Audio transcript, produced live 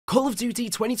Call of Duty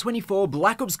 2024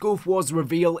 Black Ops Gulf War's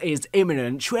reveal is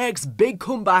imminent. Treyarch's big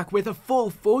comeback with a full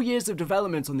 4 years of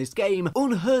development on this game,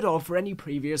 unheard of for any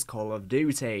previous Call of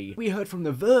Duty. We heard from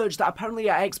The Verge that apparently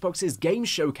at Xbox's game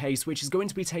showcase, which is going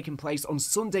to be taking place on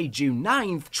Sunday, June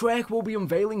 9th, Treyarch will be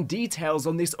unveiling details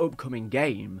on this upcoming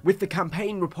game, with the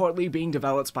campaign reportedly being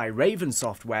developed by Raven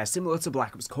Software, similar to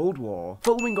Black Ops Cold War.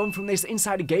 Following on from this,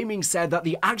 Insider Gaming said that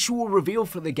the actual reveal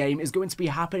for the game is going to be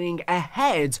happening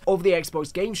ahead of the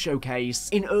Xbox game showcase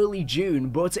in early June,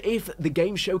 but if the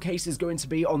game showcase is going to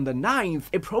be on the 9th,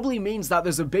 it probably means that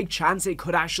there's a big chance it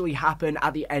could actually happen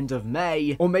at the end of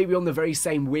May, or maybe on the very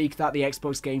same week that the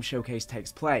Xbox game showcase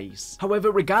takes place.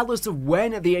 However, regardless of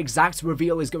when the exact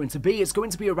reveal is going to be, it's going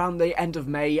to be around the end of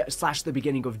May / the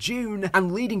beginning of June,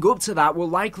 and leading up to that will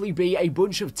likely be a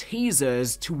bunch of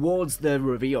teasers towards the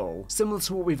reveal, similar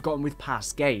to what we've gotten with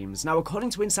past games. Now, according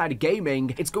to Insider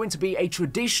Gaming, it's going to be a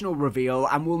traditional reveal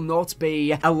and will not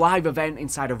be a live event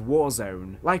inside of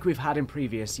Warzone, like we've had in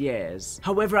previous years.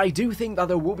 However, I do think that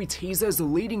there will be teasers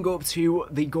leading up to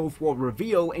the Gulf War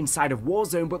reveal inside of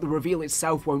Warzone, but the reveal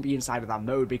itself won't be inside of that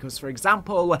mode, because for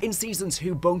example, in Season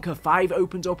 2, Bunker 5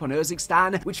 opened up on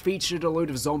Urzikstan, which featured a load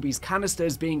of zombies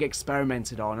canisters being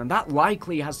experimented on, and that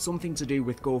likely has something to do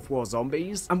with Gulf War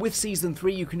zombies. And with Season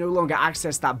 3, you can no longer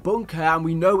access that bunker, and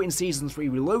we know in Season 3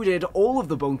 Reloaded, all of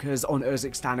the bunkers on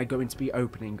Urzikstan are going to be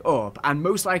opening up, and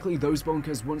most likely those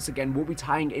bunkers once again will be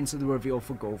tying into the reveal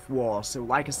for Gulf War. So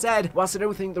like I said, whilst I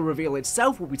don't think the reveal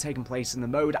itself will be taking place in the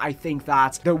mode, I think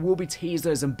that there will be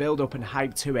teasers and build up and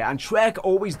hype to it, and Treyarch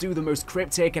always do the most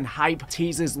cryptic and hype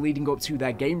teasers leading up to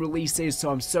their game releases,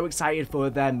 so I'm so excited for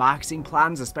their marketing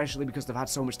plans, especially because they've had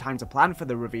so much time to plan for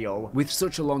the reveal with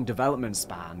such a long development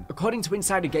span. According to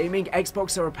Insider Gaming,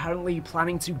 Xbox are apparently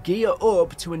planning to gear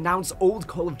up to announce old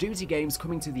Call of Duty games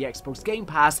coming to the Xbox Game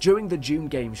Pass during the June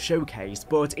game showcase,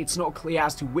 but it's not clear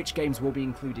as to which games will be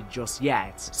included just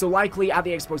yet. So likely at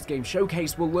the Xbox game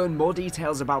showcase we'll learn more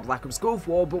details about Black Ops Gulf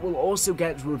War, but we'll also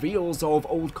get reveals of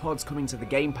old CODs coming to the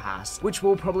Game Pass, which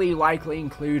will probably likely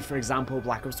include, for example,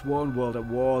 Black Ops 1, World at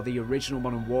War, the original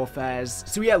Modern Warfares.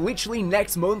 So yeah, literally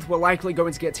next month we're likely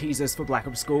going to get teasers for Black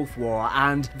Ops Gulf War,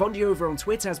 and Vondi over on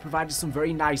Twitter has provided some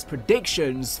very nice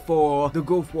predictions for the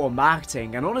Gulf War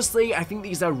marketing, and honestly I think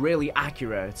these are really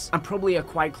accurate and probably are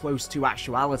quite close to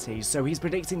actuality. So he's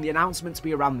predicting the announcement to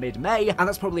be around mid-May, and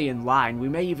that's probably in line. We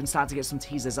may even start to get some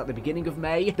teasers at the beginning of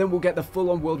May, then we'll get the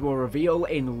full-on World War reveal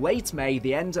in late May,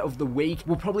 the end of the week.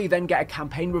 We'll probably then get a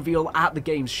campaign reveal at the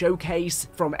game's showcase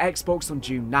from Xbox on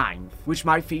June 9th, which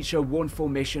might feature one full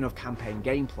mission of campaign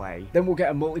gameplay. Then we'll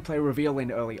get a multiplayer reveal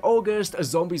in early August, a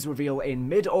zombies reveal in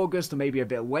mid-August or maybe a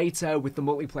bit later, with the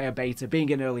multiplayer beta being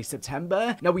in early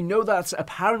September. Now we know that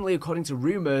apparently, according to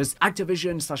rumors,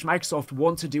 Activision / Microsoft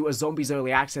want to do a zombies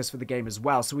early access for the game as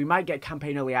well, so we might get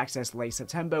campaign early access late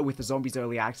September with the zombies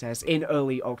early access in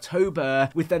early October,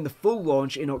 with then the full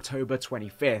launch in October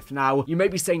 25th. Now you may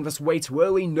be saying that's way too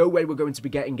early, no way we're going to be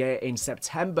getting it in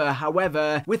September.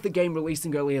 However, with the game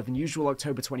releasing earlier than usual,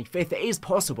 October 25th, it is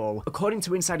possible. According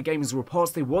to Insider Gaming's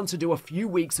reports, they want to do a few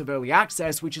weeks of early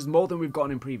access, which is more than we've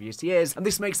gotten in previous years, and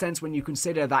this makes sense when you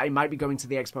consider that it might be going to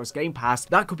the Xbox Game Pass.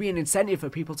 That could be an incentive for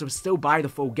people to still buy the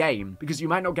full game, because you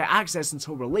might not get access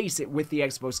until release it with the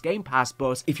Xbox Game Pass,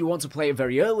 but if you want to play it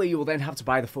very early, you'll then have to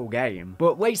buy the full game.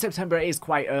 But late September is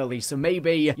quite early, so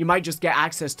maybe you might just get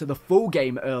access to the full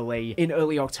game early in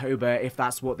early October if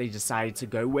that's what they decide to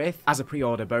go with as a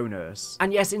pre-order bonus.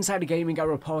 And yes, Insider Gaming are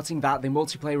reporting that the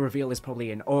multiplayer reveal is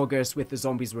probably in August, with the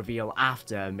zombies reveal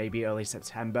after, maybe early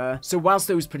September. So whilst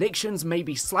those predictions may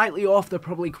be slightly off, they're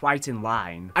probably quite in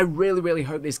line. I really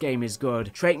hope this game is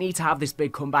good. Treyarch need to have this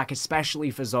big comeback,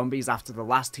 especially for zombies after the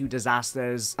last two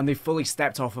disasters, and they've fully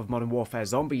stepped off of Modern Warfare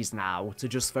Zombies now to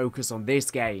just focus on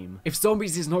this game. If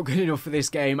zombies is not good enough for this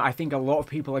game, I think a lot of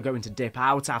people are going to dip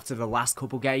out after the last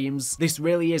couple games. This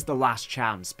really is the last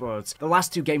chance, but the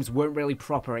last two games weren't really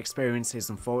proper experiences,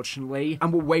 unfortunately,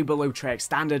 and were way below Treyarch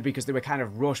standard because they were kind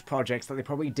of rushed projects that they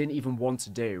probably didn't even want to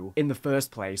do in the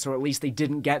first place, or at least they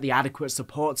didn't get the adequate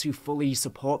support to fully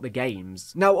support the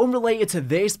games. Now, unrelated to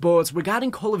this, but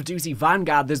regarding Call of Duty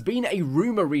Vanguard, there's been a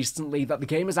rumor recently that the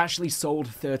game has actually sold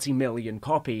 30 million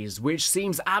copies, which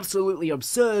seems absolutely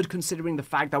absurd considering the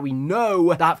fact that we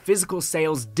know that physical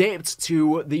sales dipped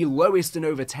to the lowest in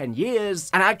over 10 years,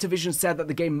 and Activision said that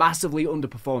the game massively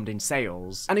underperformed in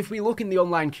sales. And if we look in the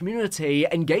online community,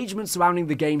 engagement surrounding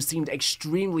the game seemed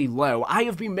extremely low. I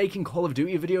have been making Call of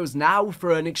Duty videos now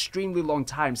for an extremely long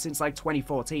time, since like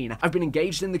 2014. I've been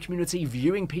engaged in the community,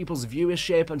 viewing people's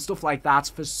viewership and stuff like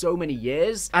that for so many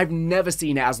years. I've never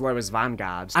seen it as low as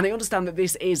Vanguard. And I understand that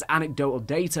this is anecdotal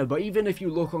data, but even if you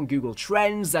look on Google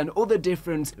Trends and other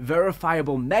different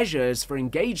verifiable measures for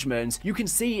engagement, you can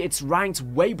see it's ranked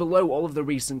way below all of the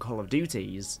recent Call of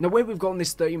Duties. Now, where we've gotten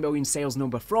this 30 million sales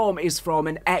number from is from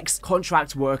an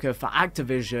ex-contract worker for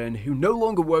Activision who no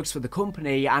longer works for the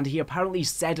company, and he apparently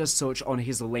said as such on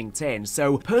his LinkedIn.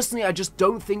 So personally, I just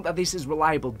don't think that this is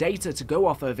reliable data to go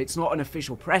off of. It's not an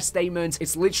official press statement.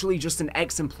 It's literally just an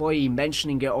ex-employee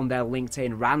mentioning it on their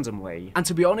LinkedIn randomly. And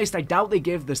to be honest, I doubt they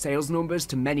give the sales numbers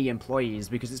to many employees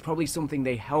because it's probably something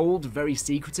they hold very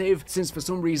secretive, since for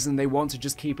some reason they want to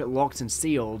just keep it locked and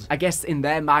sealed. I guess in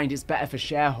their mind it's better for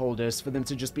shareholders for them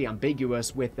to just be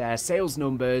ambiguous with their sales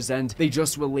numbers, and they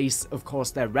just release, of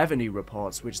course, their revenue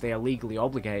reports, which they are legally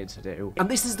obligated to do. And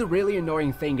this is the really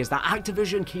annoying thing, is that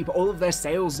Activision keep all of their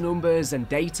sales numbers and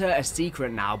data a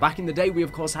secret now. Back in the day, we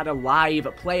of course had a live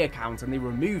play account and they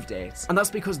removed it, and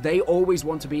that's because they always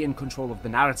want to be in control of the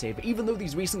narrative. Even though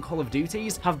these recent Call of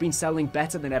Duties have been selling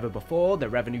better than ever before, their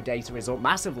revenue data is up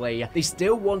massively, they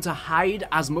still want to hide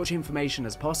as much information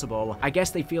as possible. I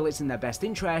guess they feel it's in their best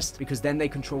interest because then they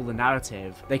control the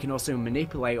narrative. They can also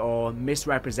manipulate or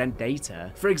misrepresent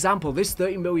data. For example, this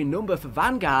 30 million number for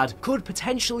Vanguard could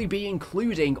potentially be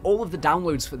including all of the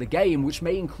downloads for the game, which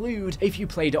may include if you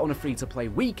played it on a free-to-play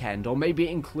weekend, or maybe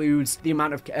it includes the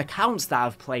amount of accounts that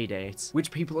have played it,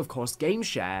 which people of course game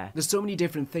share. There's so many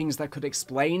different things that could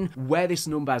explain where this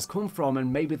number has come from,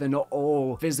 and maybe they're not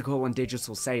all physical and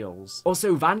digital sales.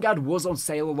 Also, Vanguard was on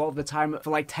sale a lot of the time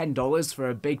for like $10 for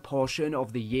a big portion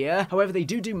of the year. However, they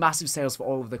do massive sales for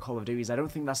all of the Call of Duties. I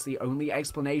don't think that's the only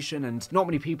explanation, and not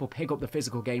many people pick up the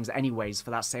physical games anyways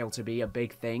for that sale to be a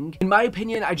big thing. In my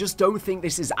opinion, I just don't think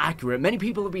this is accurate. Many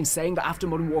people have been saying that after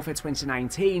Modern Warfare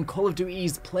 2019, Call of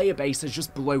Duty's player base has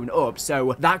just blown up,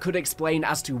 so that could explain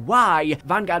as to why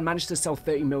Vanguard managed to sell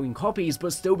 30 million copies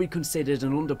but still be considered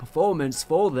an underperformance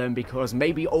for them, because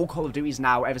maybe all Call of Duties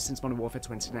now, ever since Modern Warfare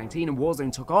 2019 and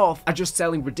Warzone took off, are just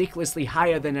selling ridiculously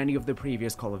higher than any of the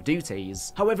previous Call of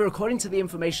Duties. However, according to the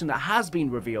information that has been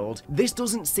revealed, this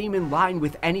doesn't seem in line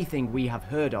with anything we have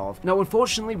heard of. Now,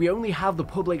 unfortunately, we only have the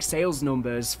public sales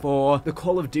numbers for the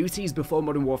Call of Duties before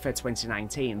Modern Warfare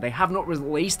 2019. They have not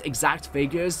released exact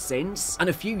figures since, and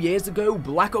a few years ago,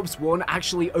 Black Ops 1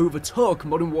 actually overtook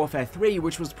Modern Warfare 3,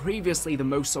 which was previously the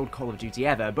most sold Call of Duty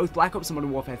ever. Both Black Ops and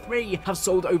Modern Warfare 3 have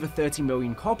sold over 30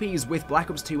 million copies, with Black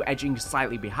Ops 2 edging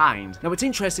slightly behind. Now, it's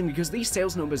interesting because these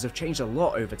sales numbers have changed a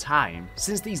lot over time,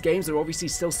 since these games are obviously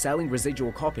still selling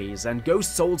residual copies, and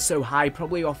Ghost sold so high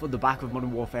probably off of the back of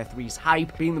Modern Warfare 3's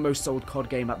hype, being the most sold COD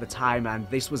game at the time, and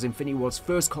this was Infinity Ward's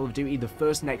first Call of Duty, the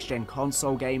first next-gen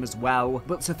console game as well.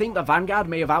 But to think that Vanguard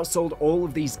may have outsold all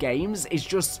of these games is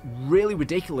just really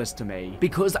ridiculous to me,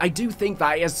 because I do think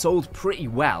that it has sold pretty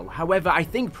well. However, I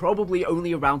think probably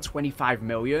only around 25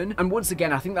 million, and once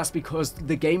again, I think that's because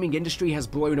the gaming industry has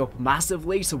blown up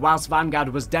massively, so whilst Vanguard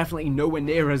was definitely nowhere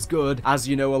near as good as,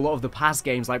 you know, a lot of the past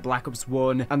games like Black Ops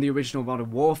 1 and the original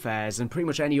Modern Warfares and pretty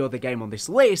much any other game on this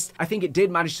list, I think it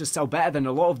did manage to sell better than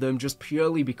a lot of them, just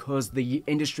purely because the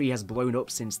industry has blown up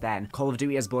since then. Call of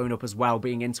Duty has blown up as well,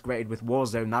 being integrated with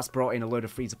Warzone. That's brought in a load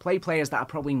of free-to-play players that are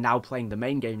probably now playing the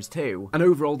main games too. And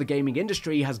overall, the gaming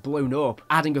industry has blown up,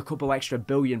 adding a couple extra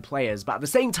billion players. But at the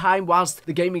same time, whilst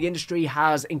the gaming industry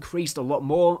has increased a lot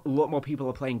more people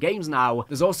are playing games now,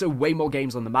 there's also way more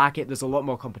games on the market, there's a lot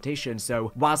more competition.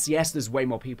 So whilst yes, there's way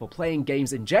more people playing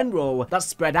games in general, that's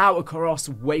spread out across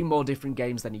way more different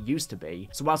games than it used to be.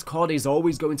 So whilst COD is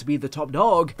always going to be the top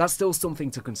dog, that's still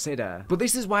something to consider. But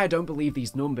this is why I don't believe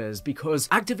these numbers, because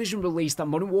Activision released that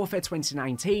Modern Warfare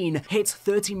 2019 hit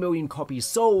 30 million copies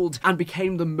sold and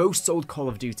became the most sold Call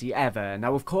of Duty ever.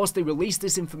 Now, of course, they released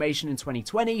this information in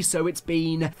 2020, so it's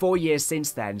been 4 years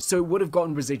since then, so it would have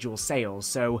gotten residual sales,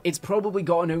 so it's probably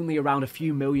gotten only around a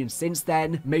few million since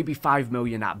then, maybe 5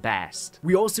 million at best.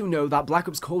 We also know that Black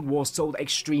Ops Cold War sold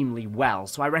extremely well,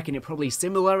 so I reckon it probably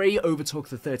similarly overtook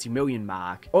the 30 million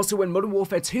mark. Also, when Modern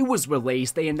Warfare 2 was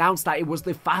released, they announced that it was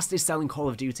the fastest selling Call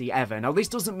of Duty ever. Now, this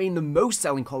doesn't mean the most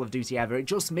selling Call of Duty ever, it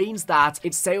just means that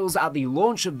its sales at the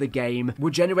launch of the game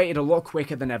were generated a lot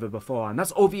quicker than ever before, and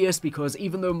that's obvious because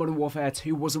even though Modern Warfare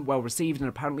 2 wasn't well received and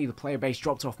apparently the player base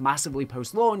dropped off massively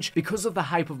post-launch, because of the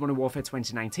hype of Modern Warfare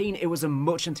 2019, it was a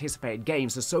much anticipated game,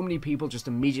 so many people just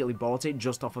immediately bought it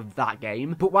just off of that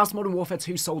game. But whilst Modern Warfare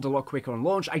 2 sold a lot quicker on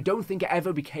launch, I don't think it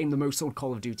ever became the most sold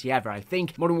Call of Duty ever. I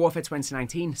think Modern Warfare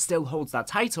 2019 still holds that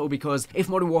title, because if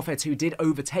Modern Warfare 2 did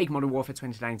overtake Modern Warfare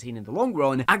 2019 in the long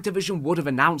run, Activision would have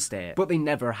announced it, but they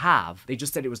never have. They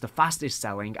just said it was the fastest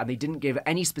selling, and they didn't give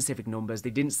any specific numbers. They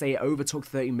didn't say it overtook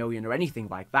 30 million or anything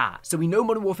like that. So we know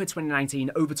Modern Warfare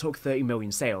 2019 overtook 30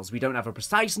 million sales. We don't have a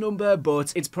precise number,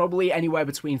 but it's probably anywhere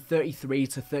between 33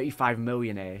 to 35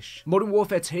 million-ish. Modern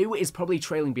Warfare 2 is probably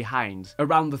trailing behind,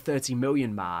 around the 30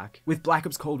 million mark, with Black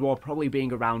Ops Cold War probably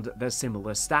being around the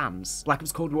similar stance. Black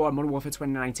Ops Cold War and Modern Warfare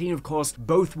 2019, of course,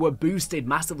 both were boosted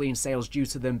massively in sales due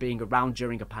to them being around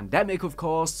during a pandemic, of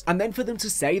course, and then for them to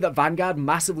say that Vanguard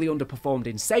massively underperformed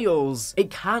in sales,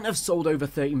 it can't have sold over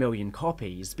 30 million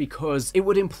copies, because it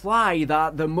would imply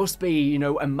that there must be, you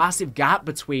know, a massive gap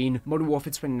between Modern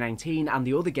Warfare 2019 and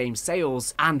the other game's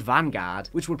sales and Vanguard,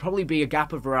 which would probably be a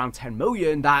gap of around 10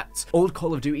 million that old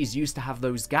Call of Duties used to have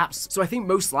those gaps. So I think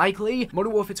most likely,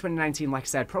 Modern Warfare 2019, like I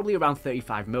said, probably around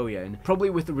 35 million.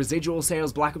 Probably with the residual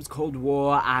sales, Black Ops Cold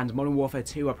War and Modern Warfare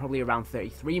 2 are probably around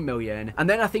 33 million. And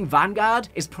then I think Vanguard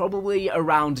is probably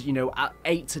around, you know,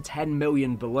 8 to 10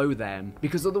 million below them,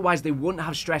 because otherwise they wouldn't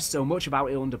have stressed so much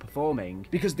about it underperforming.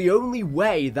 Because the only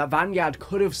way that Vanguard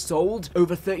could have sold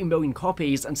over 30 million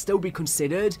copies and still be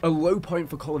considered a low point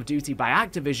for Call of Duty by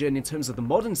Activision in terms of the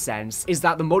modern sense is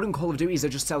that the modern Call of Duties are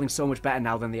just selling so much better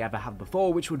now than they ever have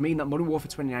before, which would mean that Modern Warfare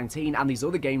 2019 and these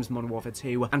other games, Modern Warfare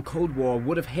 2 and Cold War,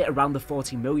 would have hit around the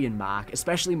 40 million mark,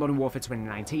 especially Modern Warfare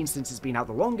 2019 since it's been out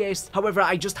the longest. However,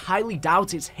 I just highly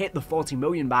doubt it's hit the 40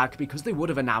 million mark because they would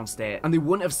have announced it and they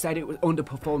wouldn't have said it would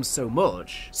underperform so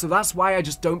much. So that's why I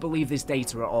just don't believe this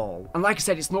data at all. And like I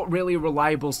said, it's not really a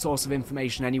reliable source of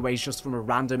information anyways, just from a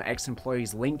random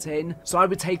ex-employee's LinkedIn. So I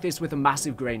would take this with a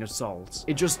massive grain of salt.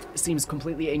 It just seems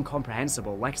completely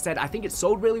incomprehensible. Like I said, I think it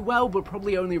sold really well, but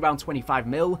probably only around 25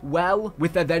 mil. Well,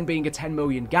 with there then being a 10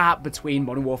 million gap between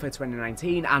Modern Warfare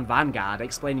 2019 and Vanguard,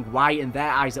 explaining why in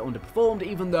their eyes it underperformed,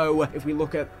 even though if we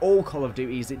look at all Call of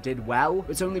Duties it did well.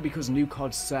 It's only because new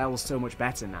COD sells so much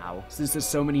better now, since there's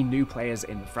so many new players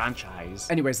in the franchise.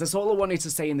 Anyways, that's all I wanted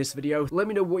to say in this video. Let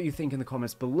me know what you think in the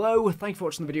comments below. Thank you for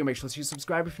watching the video. Make sure to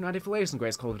subscribe if you're not here for latest and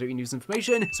greatest Call of Duty news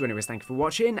information. So anyways, thank you for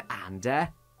watching, and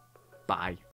bye.